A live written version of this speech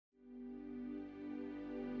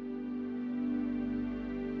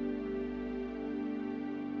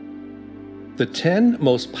The 10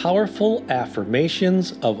 most powerful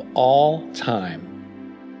affirmations of all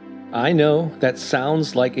time. I know that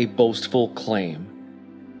sounds like a boastful claim.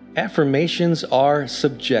 Affirmations are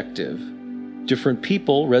subjective. Different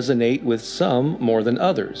people resonate with some more than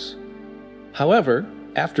others. However,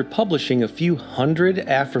 after publishing a few hundred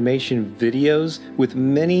affirmation videos with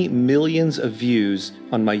many millions of views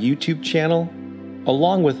on my YouTube channel,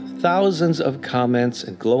 along with thousands of comments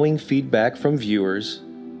and glowing feedback from viewers,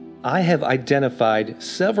 I have identified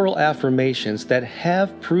several affirmations that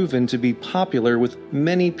have proven to be popular with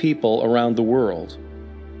many people around the world.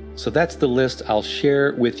 So that's the list I'll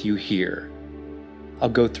share with you here. I'll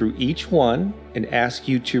go through each one and ask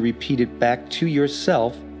you to repeat it back to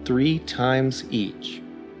yourself 3 times each.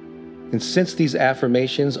 And since these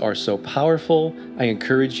affirmations are so powerful, I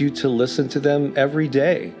encourage you to listen to them every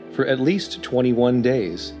day for at least 21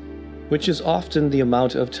 days. Which is often the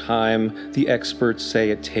amount of time the experts say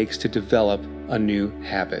it takes to develop a new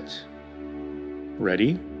habit.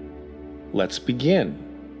 Ready? Let's begin.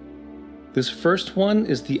 This first one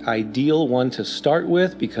is the ideal one to start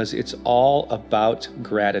with because it's all about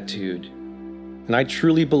gratitude. And I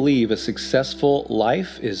truly believe a successful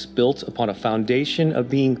life is built upon a foundation of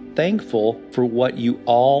being thankful for what you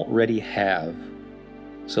already have.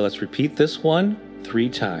 So let's repeat this one 3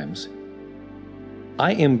 times.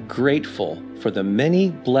 I am grateful for the many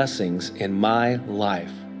blessings in my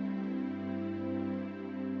life.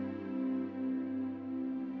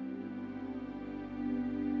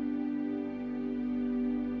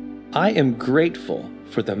 I am grateful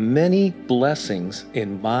for the many blessings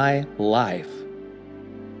in my life.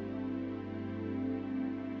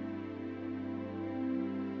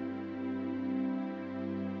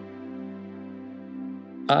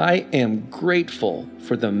 I am grateful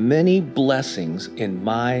for the many blessings in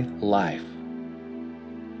my life.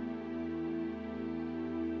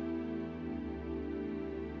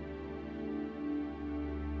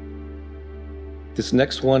 This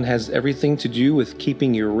next one has everything to do with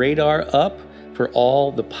keeping your radar up for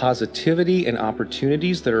all the positivity and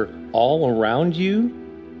opportunities that are all around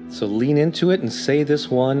you. So lean into it and say this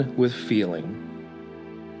one with feeling.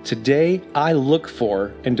 Today, I look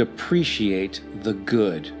for and appreciate the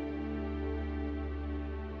good.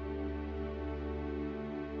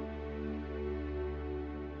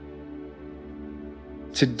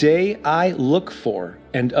 Today, I look for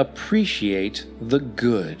and appreciate the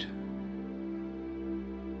good.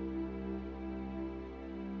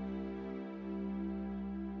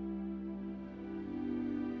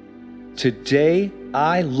 Today,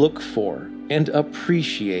 I look for and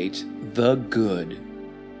appreciate the good.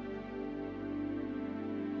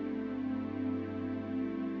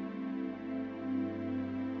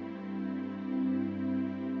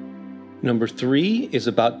 Number 3 is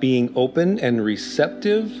about being open and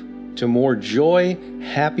receptive to more joy,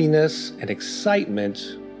 happiness, and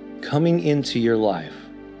excitement coming into your life.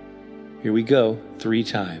 Here we go, 3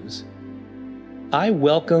 times. I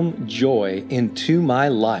welcome joy into my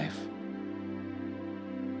life.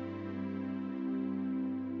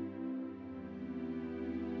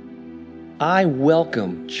 I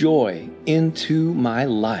welcome joy into my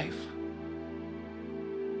life.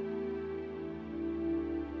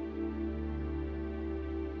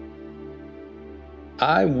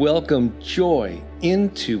 I welcome joy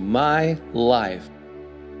into my life.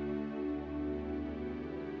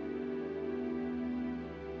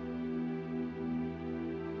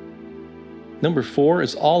 Number 4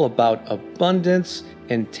 is all about abundance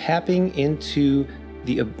and tapping into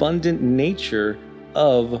the abundant nature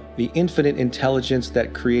of the infinite intelligence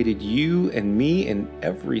that created you and me and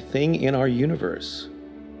everything in our universe.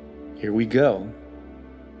 Here we go.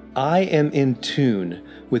 I am in tune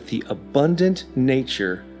with the abundant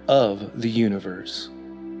nature of the universe.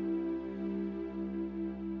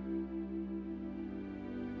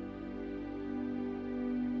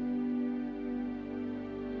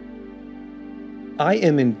 I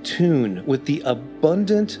am in tune with the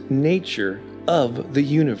abundant nature of the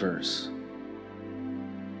universe.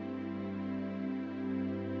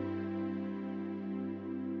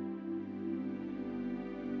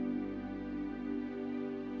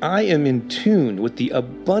 I am in tune with the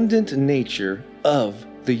abundant nature of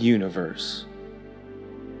the universe.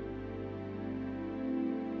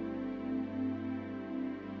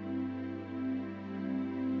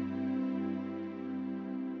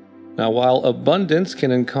 Now, while abundance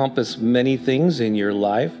can encompass many things in your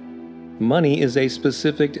life, money is a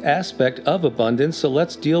specific aspect of abundance, so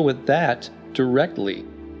let's deal with that directly,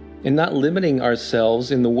 and not limiting ourselves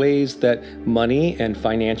in the ways that money and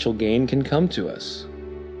financial gain can come to us.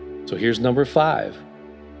 So here's number 5.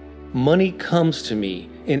 Money comes to me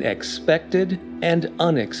in expected and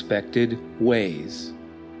unexpected ways.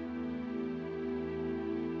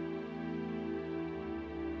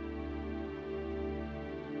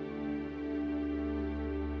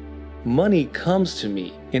 Money comes to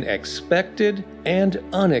me in expected and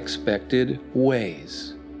unexpected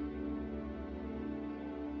ways.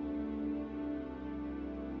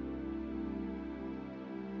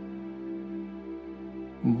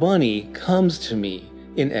 Money comes to me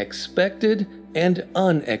in expected and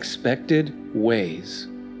unexpected ways.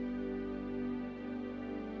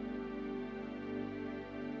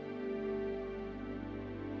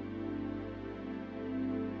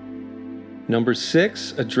 Number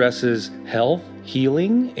 6 addresses health,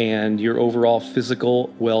 healing, and your overall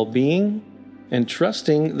physical well-being, and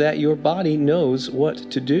trusting that your body knows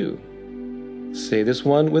what to do. Say this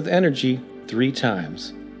one with energy 3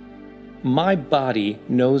 times. My body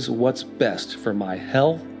knows what's best for my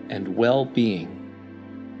health and well-being.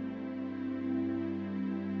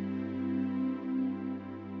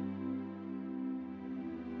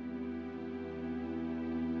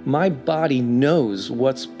 My body knows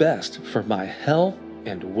what's best for my health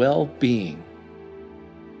and well-being.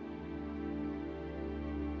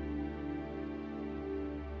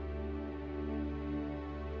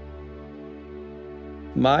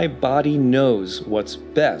 My body knows what's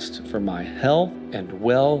best for my health and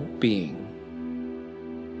well-being.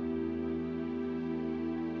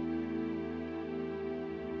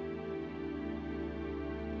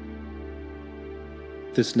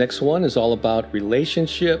 This next one is all about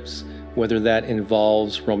relationships, whether that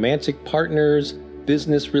involves romantic partners,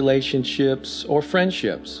 business relationships, or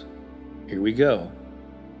friendships. Here we go.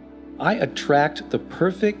 I attract the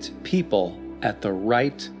perfect people at the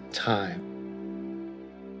right time.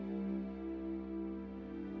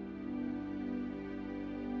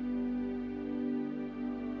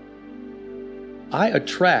 I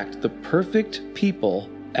attract the perfect people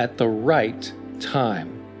at the right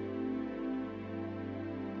time.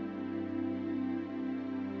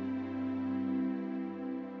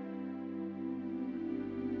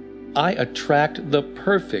 I attract the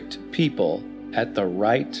perfect people at the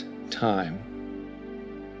right time.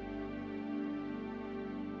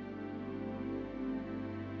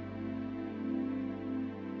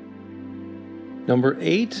 Number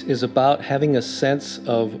 8 is about having a sense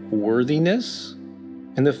of worthiness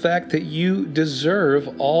and the fact that you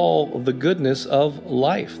deserve all the goodness of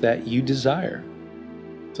life that you desire.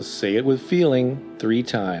 So say it with feeling 3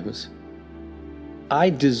 times. I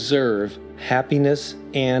deserve happiness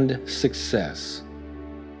and success.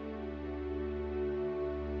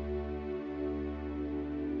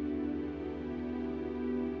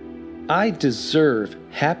 I deserve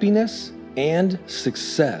happiness and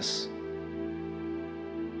success.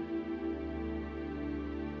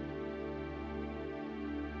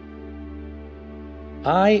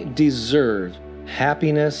 I deserve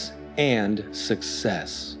happiness and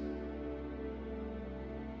success.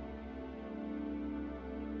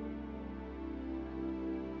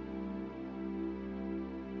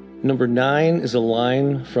 Number 9 is a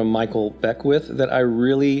line from Michael Beckwith that I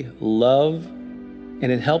really love, and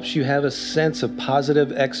it helps you have a sense of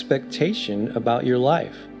positive expectation about your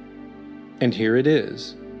life. And here it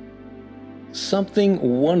is.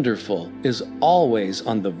 Something wonderful is always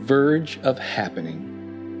on the verge of happening.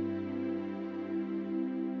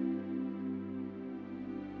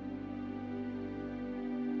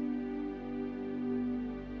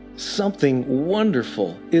 Something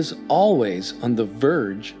wonderful is always on the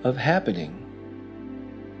verge of happening.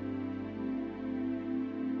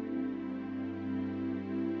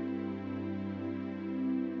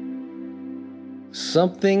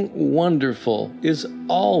 Something wonderful is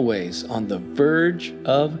always on the verge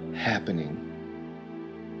of happening.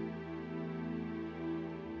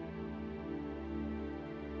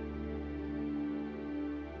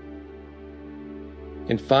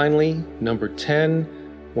 And finally, number 10,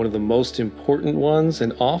 one of the most important ones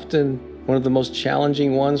and often one of the most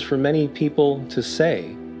challenging ones for many people to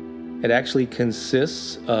say. It actually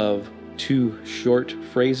consists of 2 short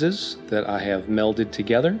phrases that I have melded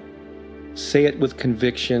together. Say it with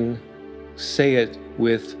conviction. Say it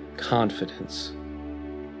with confidence.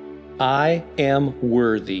 I am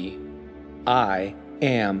worthy. I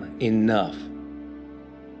am enough.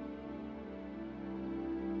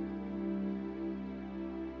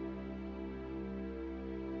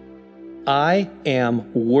 I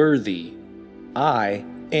am worthy. I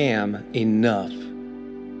am enough.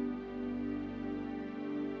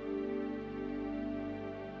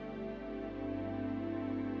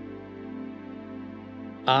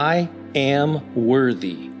 I am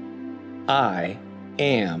worthy. I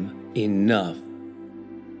am enough.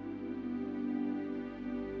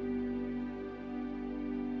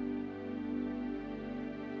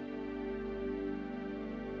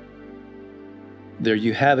 There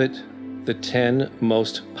you have it, the 10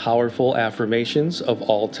 most powerful affirmations of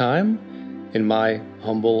all time, in my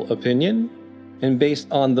humble opinion, and based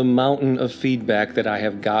on the mountain of feedback that I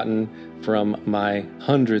have gotten from my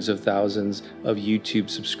hundreds of thousands of YouTube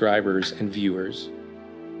subscribers and viewers.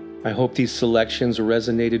 I hope these selections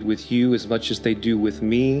resonated with you as much as they do with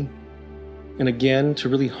me. And again, to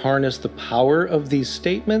really harness the power of these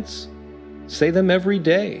statements, say them every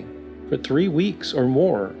day for 3 weeks or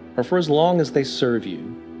more, or for as long as they serve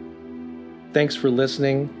you. Thanks for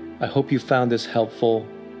listening. I hope you found this helpful.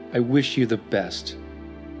 I wish you the best.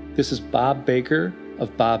 This is Bob Baker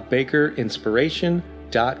of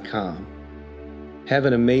BobBakerInspiration.com. Have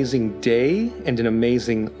an amazing day and an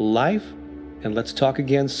amazing life, and let's talk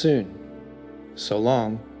again soon. So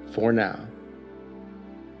long for now.